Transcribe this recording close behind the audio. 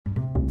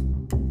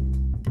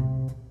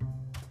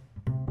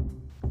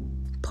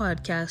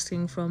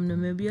podcasting from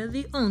Namibia,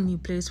 the only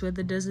place where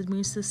the desert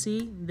meets the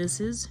sea. This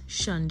is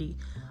Shandi,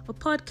 a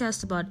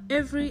podcast about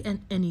every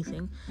and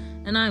anything.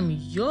 And I'm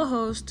your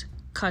host,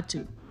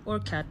 Katu, or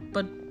Kat,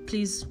 but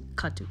please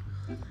Katu.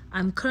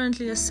 I'm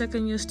currently a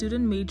second-year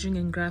student majoring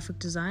in graphic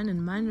design and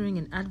minoring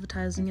in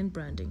advertising and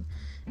branding.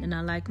 And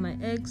I like my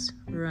eggs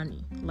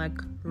runny, like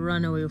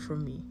run away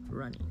from me,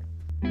 runny.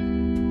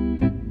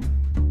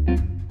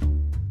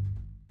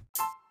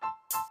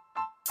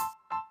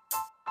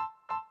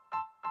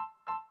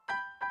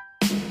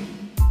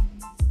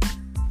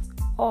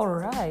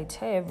 Alright,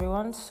 hey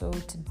everyone, so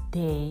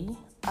today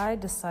I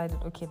decided,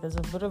 there's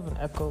a bit of an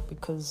echo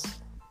because,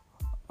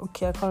 I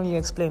can't really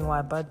explain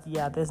why, but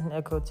yeah, there's an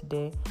echo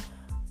today.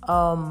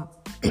 So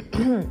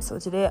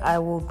today I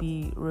will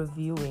be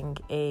reviewing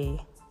a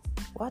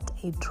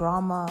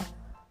drama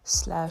 /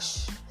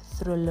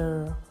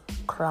 thriller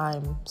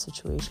crime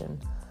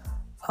situation.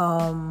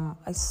 I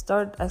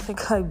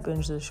think I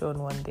binged the show in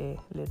one day,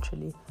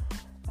 literally.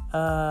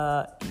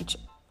 Each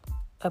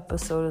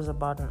episode is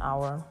about an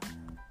hour.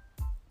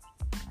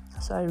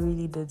 So I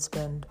really did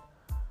spend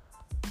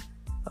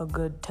a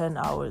good 10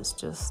 hours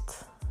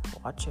just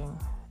watching.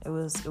 It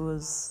was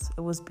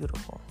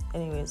beautiful.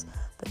 Anyways,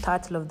 the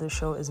title of the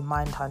show is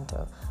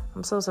Mindhunter.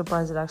 I'm so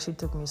surprised it actually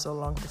took me so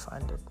long to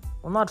find it.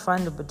 Well, not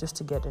find it, but just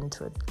to get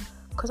into it.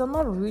 Because I'm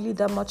not really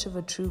that much of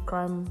a true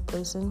crime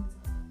person.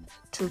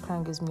 True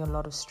crime gives me a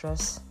lot of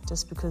stress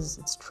just because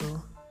it's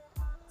true.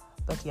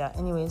 But yeah,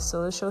 anyways,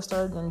 so the show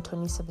started in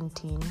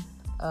 2017.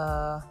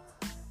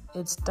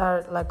 It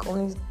started,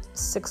 only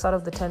 6 out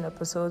of the 10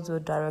 episodes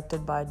were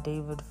directed by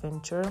David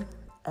Fincher.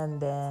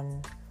 And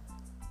then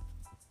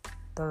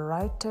the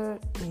writer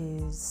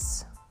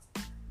is...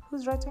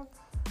 Who's writing?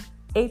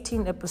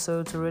 18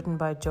 episodes were written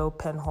by Joe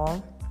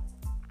Penhall.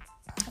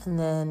 And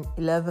then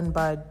 11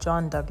 by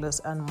John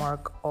Douglas and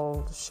Mark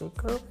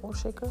Olshaker.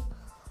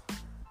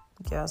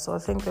 Yeah, so I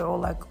think they're all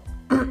wrote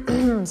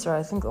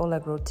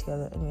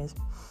together. Anyways.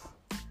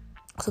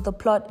 So the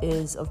plot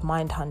of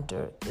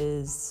Mindhunter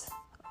is...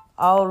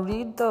 I'll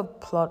read the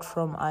plot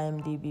from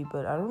IMDb,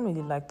 but I don't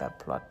really like that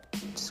plot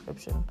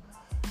description.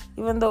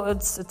 Even though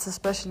it's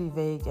especially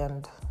vague,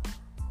 and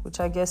which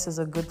I guess is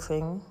a good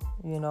thing,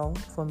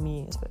 for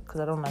me,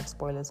 because I don't like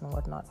spoilers and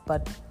whatnot.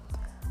 But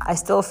I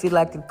still feel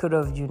like it could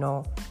have,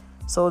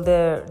 So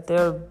their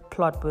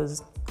plot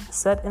was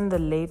set in the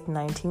late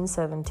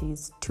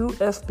 1970s. 2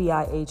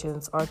 FBI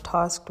agents are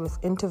tasked with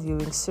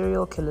interviewing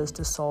serial killers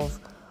to solve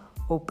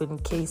open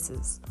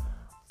cases.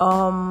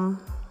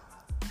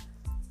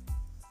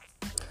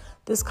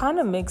 This kind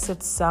of makes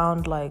it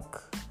sound like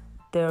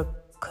they're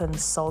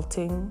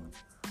consulting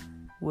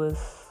with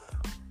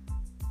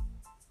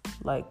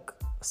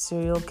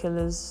serial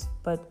killers,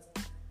 but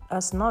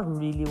that's not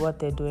really what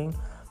they're doing.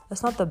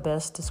 That's not the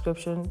best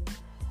description.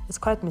 It's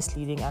quite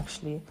misleading,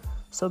 actually.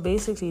 So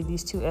basically,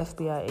 these 2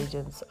 FBI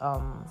agents,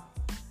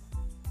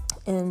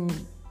 in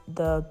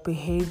the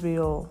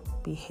behavioral,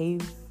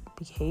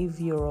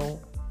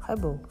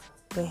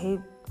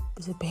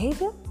 is it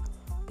behavior?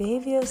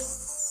 Behavior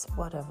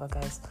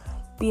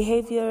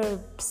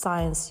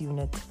science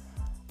unit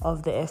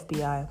of the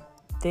FBI.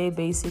 They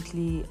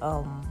basically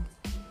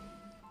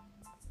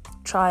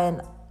try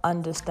and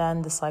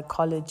understand the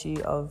psychology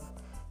of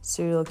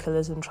serial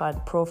killers and try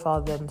and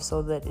profile them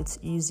so that it's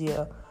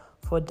easier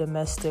for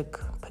domestic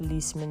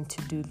policemen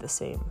to do the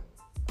same.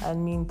 I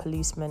mean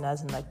policemen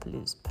as in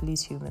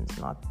police humans,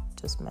 not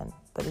just men.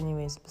 But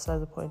anyways,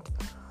 besides the point.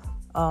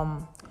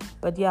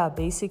 But yeah,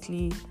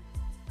 basically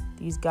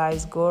these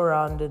guys go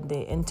around and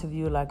they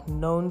interview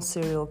known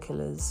serial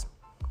killers.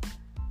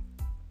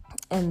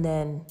 And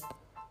then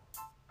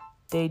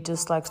they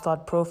just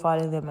start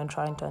profiling them and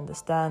trying to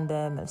understand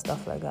them and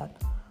stuff like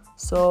that.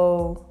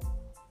 So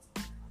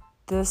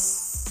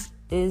this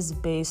is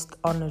based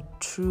on a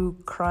true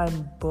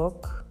crime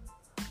book.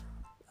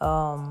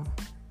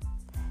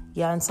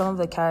 And some of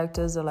the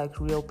characters are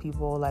real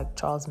people, like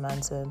Charles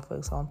Manson, for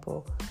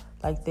example.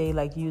 They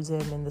use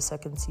him in the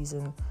second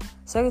season.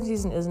 Second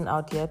season isn't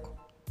out yet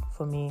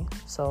for me,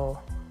 so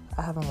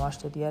I haven't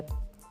watched it yet.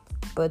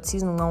 But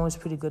season 1 was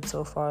pretty good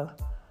so far.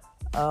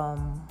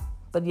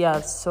 But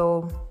yeah,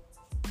 so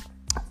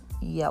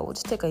we'll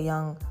just take a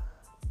young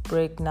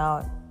break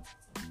now.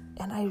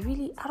 And I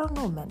don't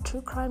know, man.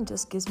 True crime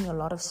just gives me a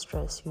lot of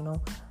stress,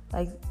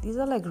 These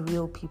are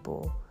real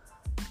people.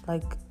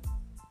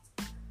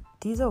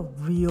 These are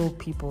real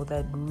people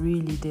that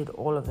really did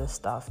all of this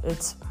stuff.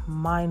 It's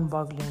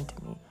mind-boggling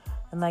to me.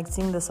 And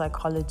seeing the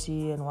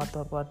psychology and what.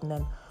 And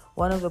then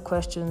one of the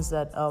questions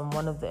that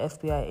one of the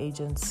FBI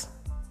agents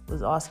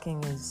was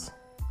asking is,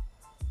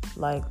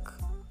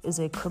 is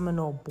a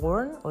criminal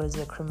born or is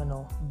a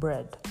criminal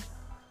bred?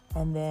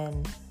 And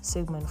then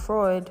Sigmund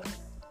Freud,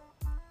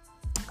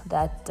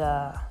 that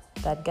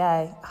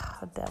guy,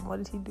 what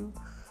did he do?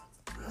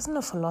 He wasn't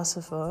a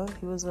philosopher.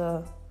 He was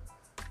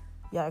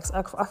I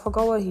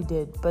forgot what he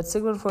did. But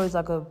Sigmund Freud is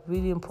a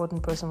really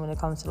important person when it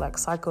comes to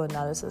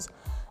psychoanalysis.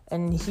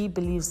 And he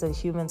believes that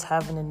humans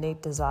have an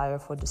innate desire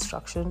for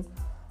destruction.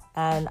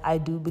 And I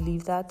do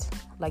believe that,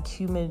 like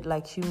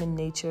human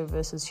nature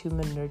versus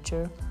human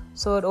nurture.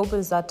 So it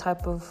opens that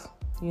type of,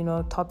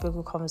 topic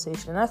of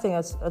conversation. And I think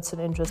that's an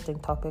interesting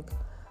topic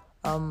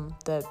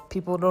that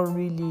people don't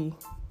really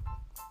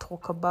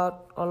talk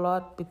about a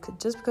lot,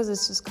 because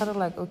it's just kind of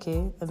like,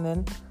 okay, and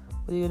then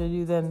what are you gonna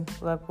do then?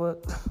 Like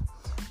what?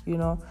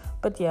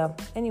 But yeah,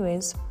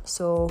 anyways,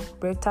 so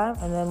break time,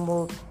 and then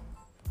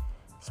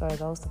sorry,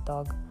 that was the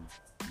dog.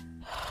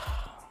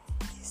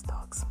 These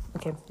dogs.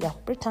 Okay, yeah,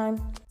 break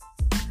time.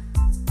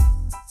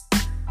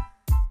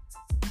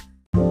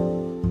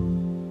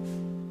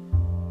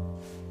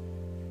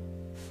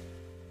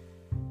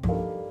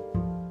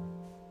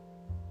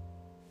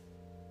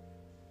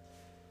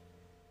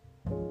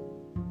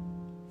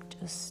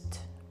 Just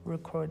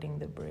recording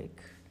the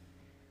break.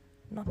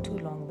 Not too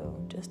long though,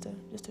 just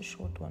a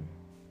short one.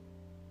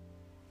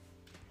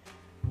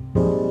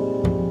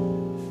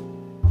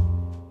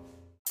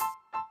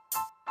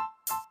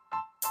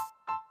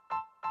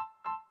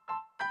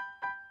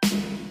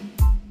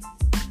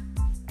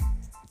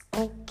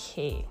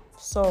 Okay,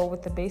 so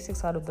with the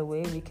basics out of the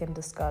way, we can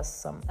discuss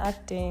some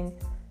acting,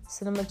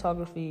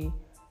 cinematography,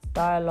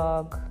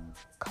 dialogue,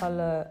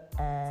 color,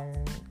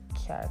 and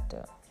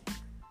character.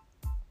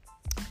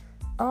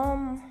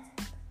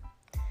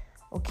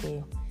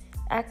 Okay,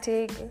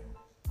 acting.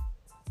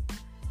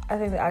 I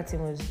think the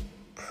acting was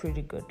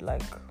pretty good. I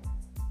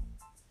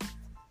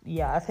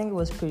think it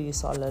was pretty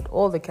solid.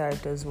 All the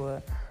characters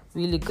were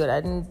really good. I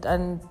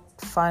didn't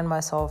find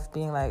myself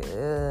being like,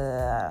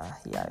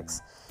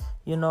 yikes.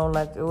 It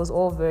was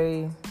all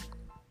very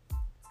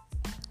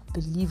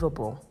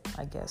believable,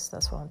 I guess.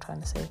 That's what I'm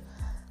trying to say.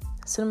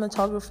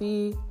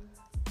 Cinematography,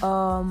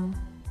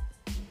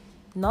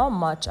 not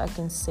much I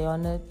can say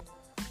on it.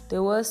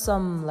 There were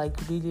some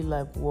really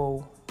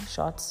whoa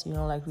shots,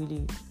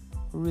 really,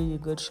 really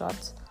good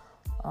shots.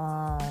 It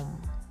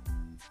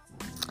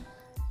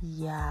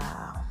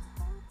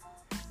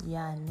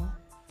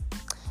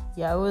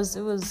was.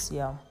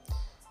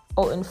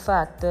 Oh, in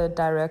fact, the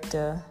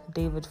director,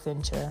 David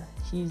Fincher,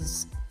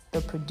 he's the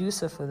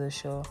producer for the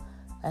show,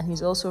 and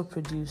he's also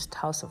produced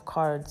House of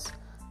Cards,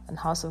 and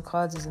House of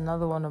Cards is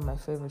another one of my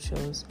favorite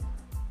shows.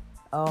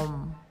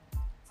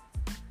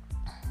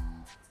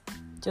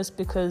 Just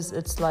because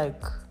it's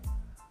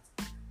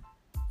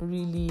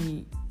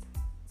really,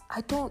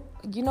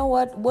 you know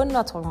what? We're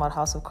not talking about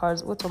House of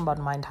Cards. We're talking about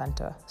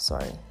Mindhunter.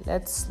 Sorry.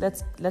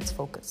 Let's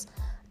focus.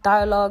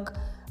 Dialogue.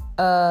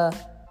 I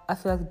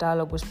feel like the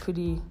dialogue was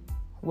pretty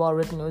well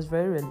written. It was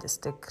very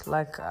realistic.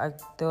 There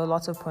were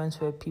lots of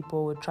points where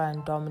people would try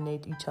and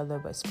dominate each other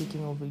by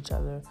speaking over each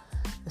other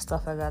and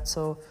stuff like that.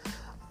 So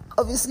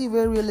obviously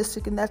very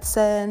realistic in that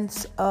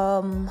sense.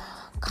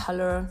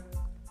 Color.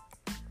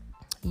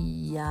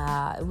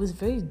 Yeah, it was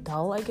very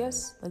dull, I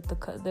guess.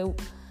 There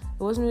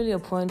wasn't really a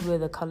point where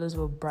the colors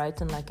were bright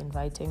and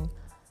inviting.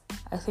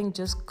 I think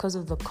just because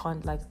of the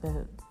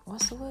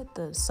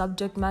the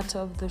subject matter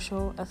of the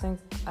show. I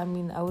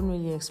wouldn't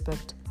really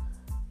expect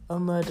a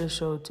murder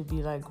show to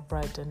be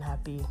bright and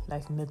happy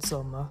like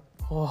Midsommar.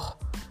 Oh,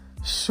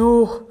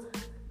 sure.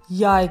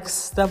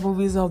 Yikes. That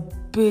movie is a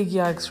big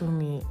yikes for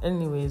me.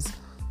 Anyways,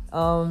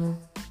 where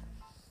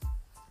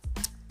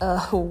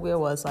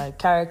was I?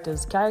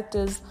 Characters.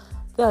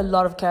 There are a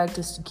lot of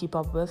characters to keep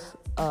up with,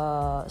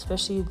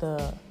 especially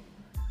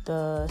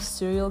the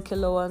serial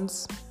killer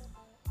ones.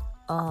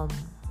 There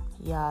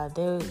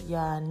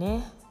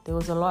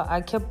was a lot.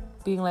 I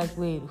kept being like,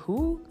 wait,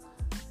 who?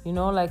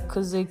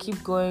 Because they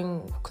keep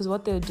going. Because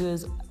what they would do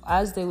is,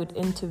 as they would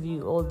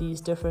interview all these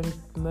different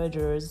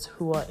murderers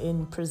who are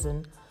in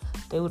prison,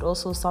 they would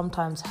also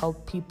sometimes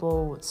help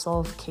people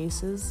solve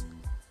cases,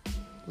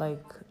 like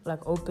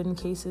open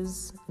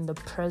cases in the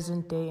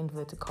present day,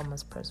 inverted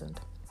commas present,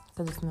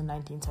 because it's in the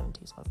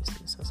 1970s,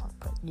 obviously. So it's not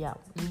you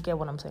get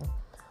what I'm saying.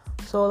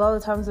 So a lot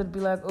of times it'd be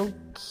like,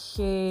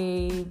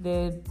 okay,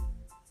 they're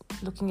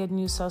looking at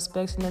new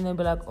suspects, and then they'd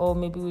be like, oh,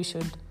 maybe we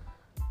should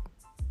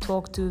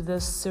talk to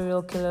this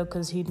serial killer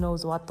because he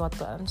knows what.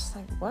 I'm just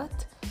like,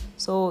 what?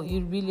 So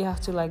you really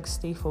have to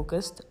stay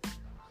focused.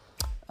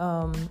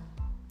 There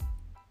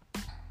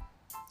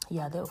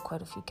were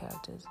quite a few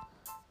characters.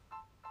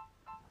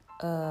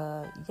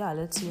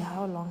 Let's see,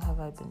 how long have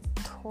I been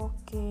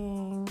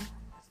talking?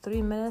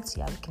 3 minutes?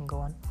 Yeah, we can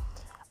go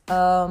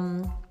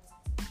on.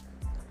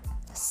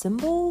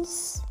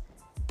 Symbols?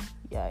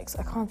 Yikes,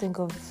 I can't think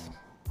of...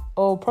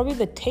 Oh, probably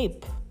the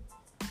tape.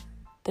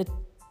 The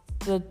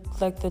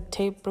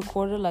tape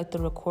recorder, the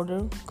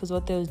recorder. Because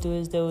what they would do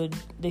is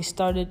they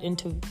started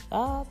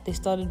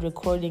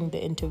recording the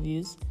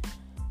interviews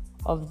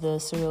of the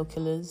serial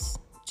killers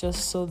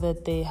just so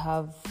that they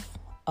have,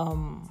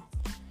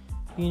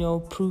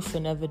 proof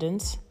and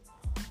evidence.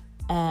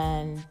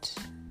 And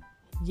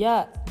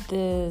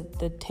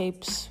the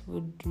tapes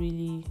would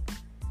really...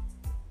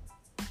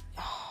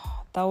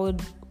 I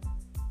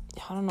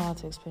don't know how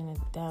to explain it.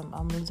 Damn,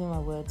 I'm losing my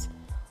words.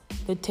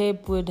 The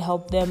tape would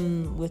help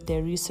them with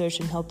their research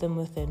and help them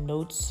with their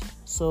notes.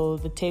 So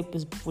the tape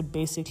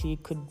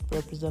could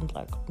represent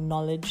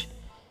knowledge,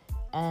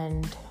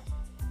 and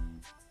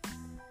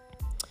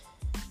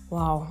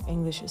Wow,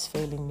 English is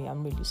failing me.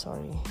 I'm really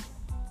sorry.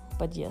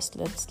 But yes,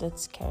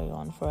 let's carry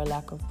on for a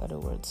lack of better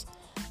words.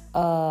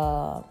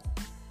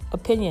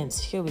 Opinions.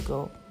 Here we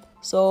go.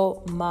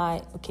 So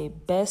my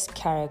best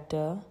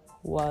character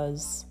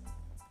was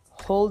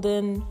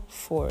Holden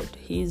Ford.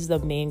 He's the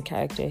main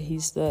character.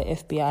 He's the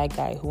FBI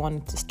guy who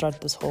wanted to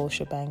start this whole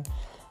shebang.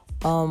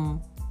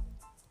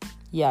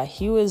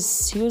 He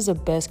was the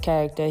best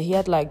character. He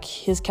had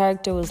his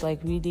character was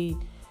really,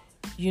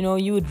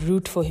 you would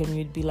root for him.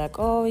 You'd be like,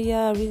 oh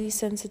yeah, really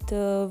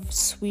sensitive,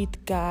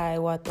 sweet guy,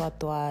 what,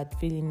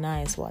 really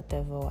nice,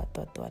 whatever, what.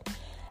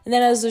 And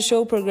then as the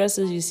show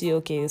progresses, you see,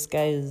 okay, this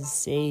guy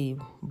is a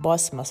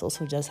boss, must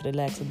also just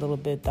relax a little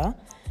bit, huh?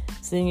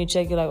 So then you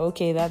check, you're like,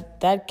 okay,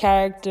 that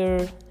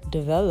character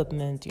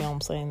development, you know what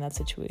I'm saying, that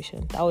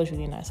situation, that was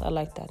really nice. I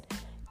like that.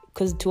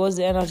 Because towards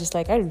the end, I was just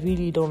like, I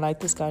really don't like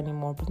this guy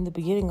anymore. But in the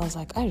beginning, I was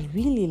like, I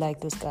really like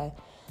this guy.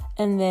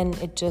 And then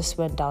it just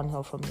went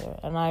downhill from there.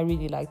 And I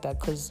really like that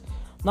because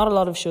not a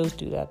lot of shows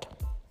do that.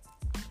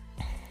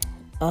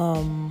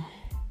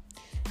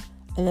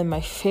 And then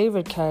my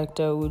favorite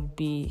character would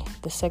be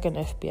the second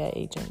FBI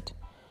agent.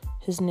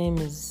 His name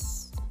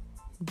is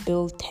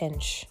Bill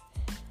Tench.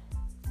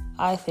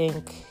 I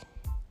think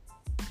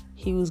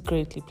he was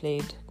greatly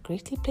played.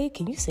 Greatly played?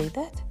 Can you say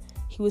that?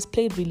 He was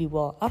played really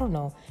well. I don't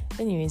know.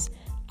 Anyways,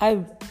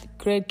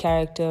 great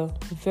character,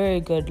 very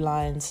good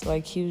lines.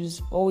 He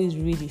was always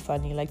really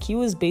funny. He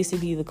was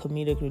basically the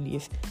comedic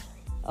relief.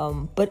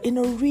 But in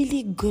a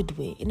really good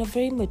way, in a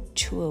very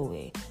mature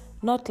way.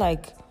 Not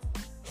like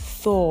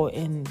Thor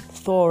in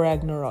Thor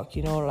Ragnarok,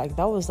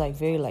 that was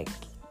very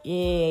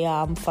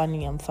yeah, I'm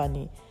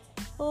funny.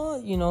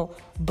 Oh,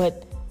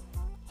 but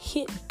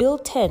Bill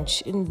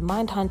Tench in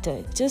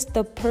Mindhunter, just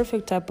the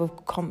perfect type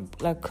of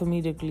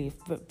comedic relief.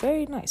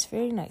 Very nice.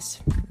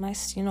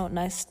 Nice,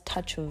 nice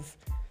touch of,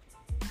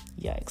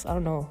 yikes, I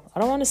don't know. I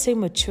don't want to say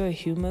mature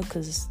humor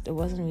because it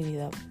wasn't really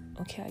that,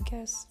 okay, I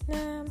guess.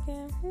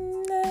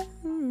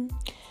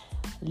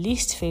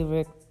 Least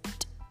favorite,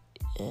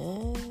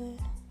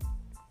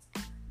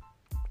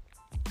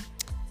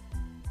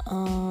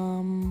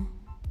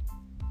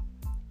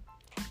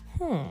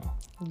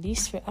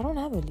 I don't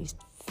have a least.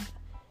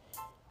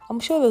 I'm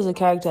sure there's a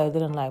character I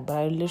didn't like, but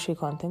I literally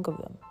can't think of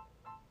them.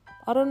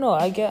 I don't know.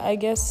 I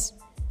guess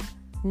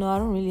no, I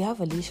don't really have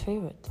a least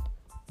favorite.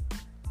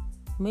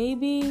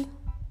 Maybe.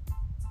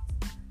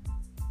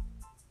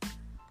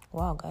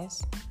 Wow,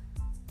 guys.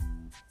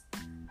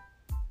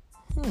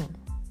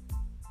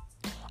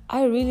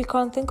 I really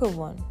can't think of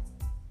one.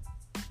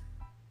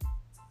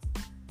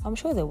 I'm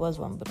sure there was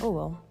one, but oh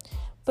well.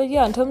 But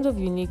yeah, in terms of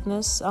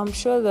uniqueness, I'm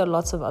sure there are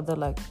lots of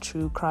other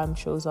true crime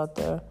shows out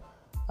there.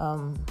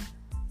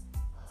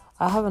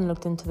 I haven't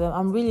looked into them.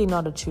 I'm really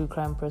not a true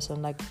crime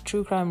person.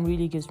 True crime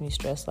really gives me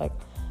stress.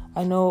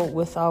 I know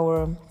with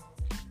our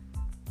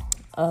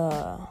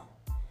I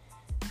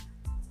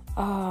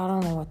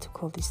don't know what to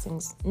call these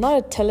things. Not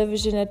a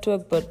television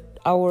network, but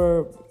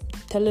our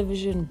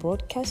television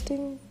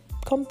broadcasting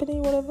company,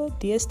 whatever,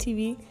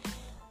 DSTV.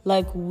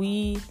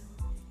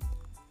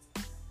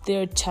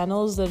 There are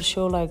channels that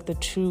show the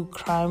true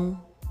crime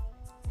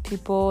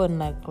people and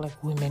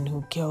like women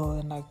who kill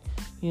and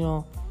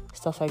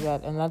stuff like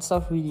that, and that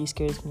stuff really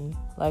scares me.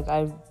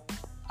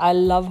 I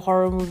love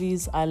horror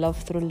movies, I love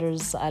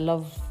thrillers, I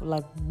love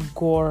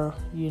gore,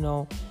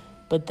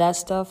 but that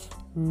stuff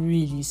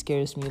really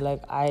scares me.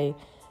 I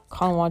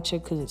can't watch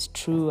it because it's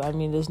true. I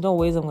mean, there's no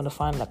ways I'm gonna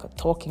find a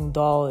talking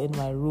doll in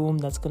my room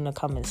that's gonna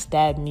come and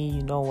stab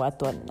me,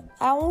 what.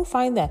 I won't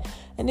find that.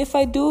 And if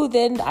I do,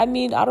 then I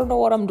don't know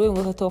what I'm doing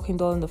with a talking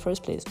doll in the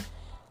first place.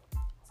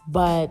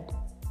 But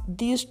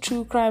these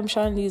true crime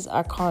shandies,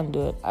 I can't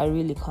do it. I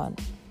really can't.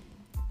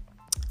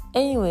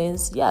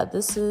 Anyways, yeah,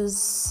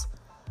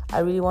 I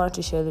really wanted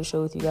to share the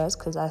show with you guys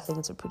because I think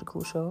it's a pretty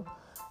cool show.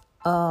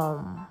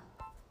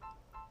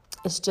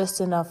 It's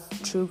just enough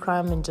true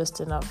crime and just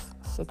enough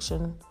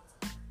fiction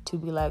to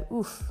be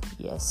oof,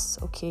 yes,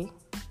 okay,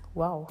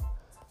 wow.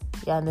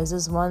 Yeah, and there's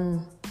this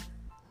one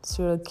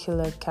serial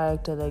killer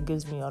character that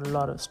gives me a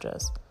lot of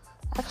stress.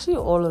 Actually,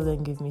 all of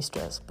them give me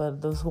stress, but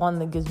there's one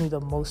that gives me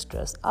the most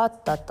stress.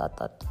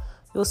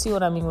 You'll see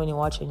what I mean when you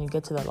watch it and you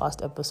get to the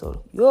last episode.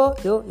 Yo.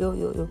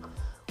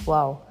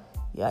 Wow,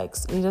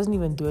 yikes. He doesn't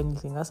even do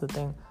anything, that's the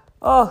thing.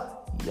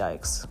 Oh,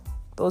 yikes.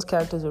 Those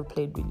characters were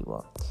played really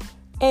well.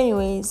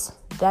 Anyways,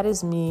 that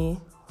is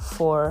me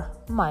for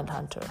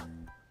Mindhunter.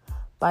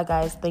 Bye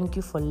guys, thank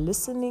you for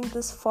listening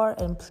this far,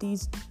 and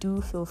please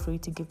do feel free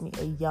to give me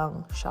a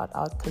young shout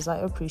out because I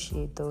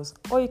appreciate those.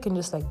 Or you can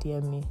just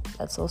DM me.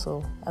 That's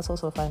also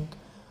fine.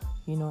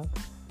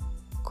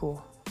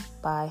 Cool.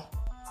 Bye.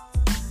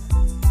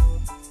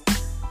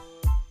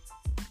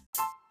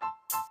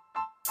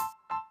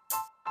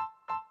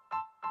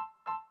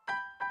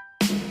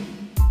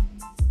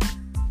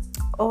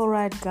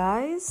 Alright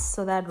guys,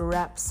 so that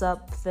wraps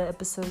up the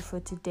episode for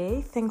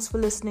today. Thanks for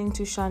listening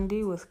to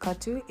Shandi with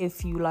Katu.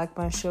 If you like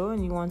my show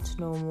and you want to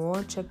know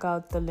more, check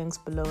out the links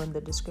below in the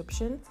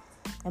description.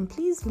 And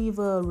please leave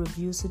a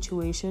review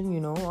situation,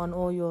 on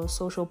all your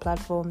social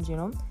platforms,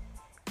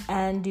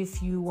 And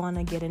if you want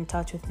to get in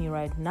touch with me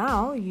right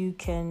now, you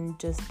can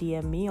just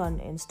DM me on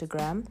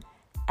Instagram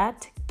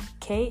at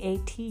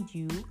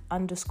KATU_TGO.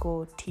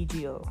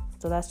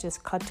 So that's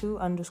just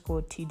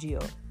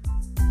Katu_TGO.